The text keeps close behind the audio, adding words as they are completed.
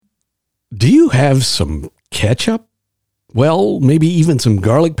Do you have some ketchup? Well, maybe even some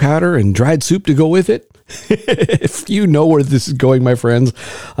garlic powder and dried soup to go with it? If you know where this is going, my friends,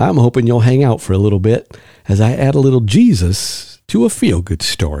 I'm hoping you'll hang out for a little bit as I add a little Jesus to a feel-good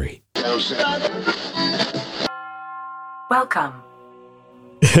story. Welcome.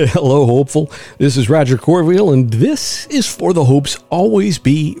 Hello, hopeful. This is Roger Corville, and this is for the Hope's Always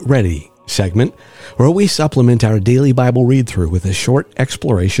Be Ready segment, where we supplement our daily Bible read-through with a short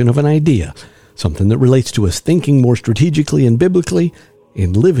exploration of an idea, something that relates to us thinking more strategically and biblically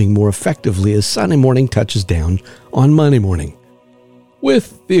and living more effectively as Sunday morning touches down on Monday morning,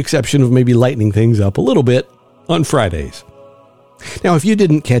 with the exception of maybe lightening things up a little bit on Fridays. Now, if you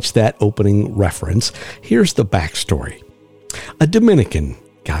didn't catch that opening reference, here's the backstory. A Dominican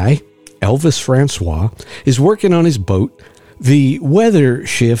guy, Elvis Francois, is working on his boat. The weather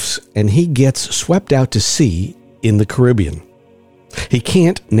shifts and he gets swept out to sea in the Caribbean. He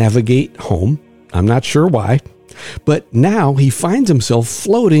can't navigate home. I'm not sure why. But now he finds himself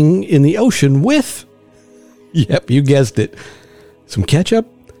floating in the ocean with, yep, you guessed it, some ketchup,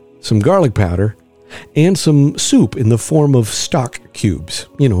 some garlic powder, and some soup in the form of stock cubes,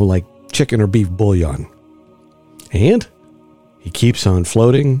 like chicken or beef bouillon. And he keeps on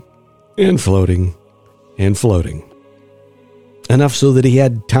floating and floating and floating. Enough so that he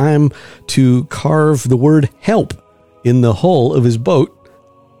had time to carve the word help in the hull of his boat,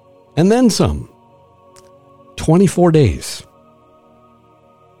 and then some. 24 days.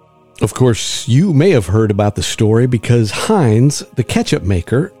 Of course, you may have heard about the story because Heinz, the ketchup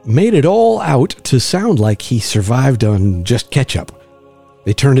maker, made it all out to sound like he survived on just ketchup.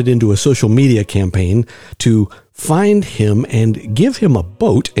 They turned it into a social media campaign to find him and give him a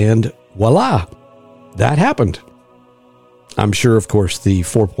boat, and voila, that happened. I'm sure, of course, the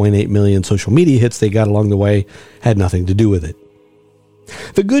 4.8 million social media hits they got along the way had nothing to do with it.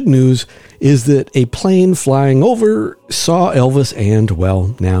 The good news is that a plane flying over saw Elvis and,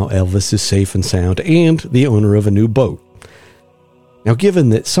 well, now Elvis is safe and sound and the owner of a new boat. Now, given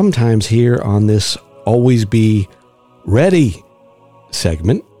that sometimes here on this Always Be Ready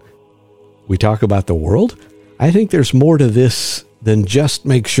segment, we talk about the world, I think there's more to this than just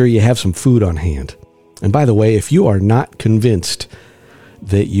make sure you have some food on hand. And by the way, if you are not convinced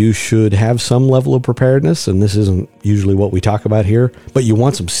that you should have some level of preparedness, and this isn't usually what we talk about here, but you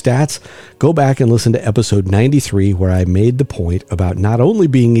want some stats, go back and listen to episode 93, where I made the point about not only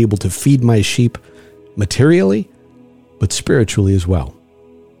being able to feed my sheep materially, but spiritually as well.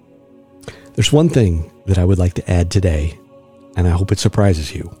 There's one thing that I would like to add today, and I hope it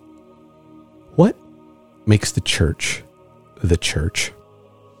surprises you. What makes the church the church?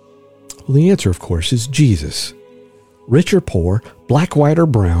 Well, the answer, of course, is Jesus. Rich or poor, black, white, or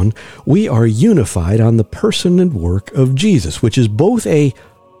brown, we are unified on the person and work of Jesus, which is both a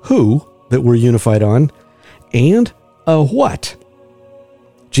who that we're unified on and a what.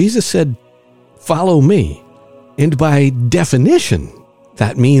 Jesus said, "Follow me." And by definition,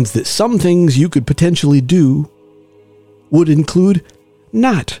 that means that some things you could potentially do would include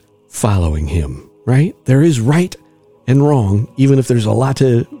not following him, right? There is right and wrong, even if there's a lot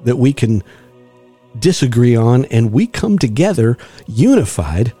that we can disagree on, and we come together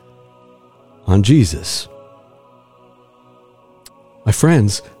unified on Jesus. My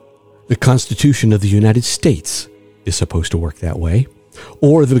friends, the Constitution of the United States is supposed to work that way,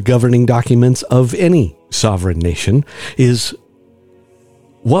 or the governing documents of any sovereign nation is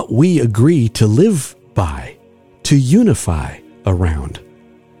what we agree to live by, to unify around.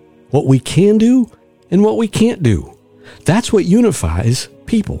 What we can do and what we can't do. That's what unifies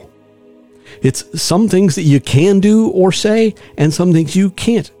people. It's some things that you can do or say, and some things you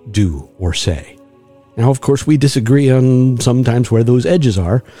can't do or say. Now, of course, we disagree on sometimes where those edges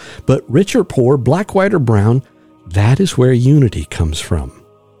are, but rich or poor, black, white, or brown, that is where unity comes from.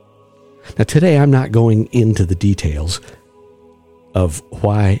 Now, today I'm not going into the details of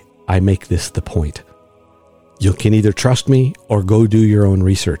why I make this the point. You can either trust me or go do your own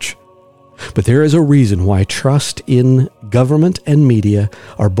research. But there is a reason why trust in government and media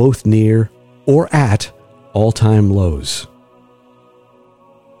are both near or at all-time lows.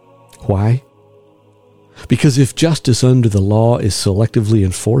 Why? Because if justice under the law is selectively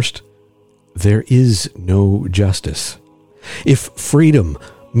enforced, there is no justice. If freedom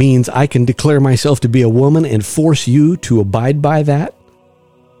means I can declare myself to be a woman and force you to abide by that,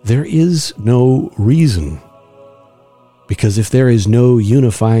 there is no reason. Because if there is no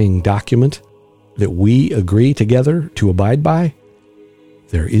unifying document that we agree together to abide by,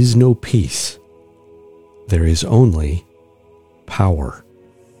 there is no peace. There is only power.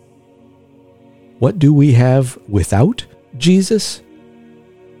 What do we have without Jesus?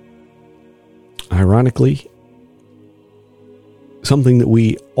 ironically, something that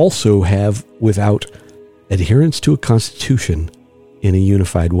we also have without adherence to a constitution in a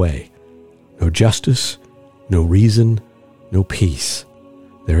unified way. No justice, no reason, no peace.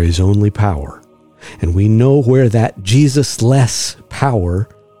 There is only power. And we know where that Jesus-less power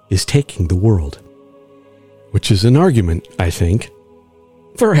is taking the world. Which is an argument, I think,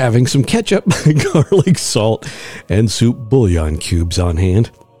 for having some ketchup, garlic, salt, and soup bouillon cubes on hand.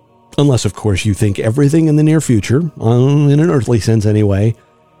 Unless, of course, you think everything in the near future, in an earthly sense anyway,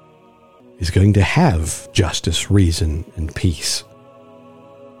 is going to have justice, reason, and peace.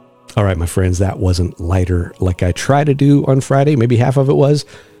 All right, my friends, that wasn't lighter like I try to do on Friday. Maybe half of it was.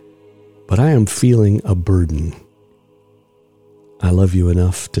 But I am feeling a burden. I love you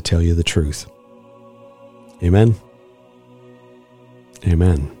enough to tell you the truth. Amen.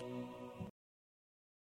 Amen.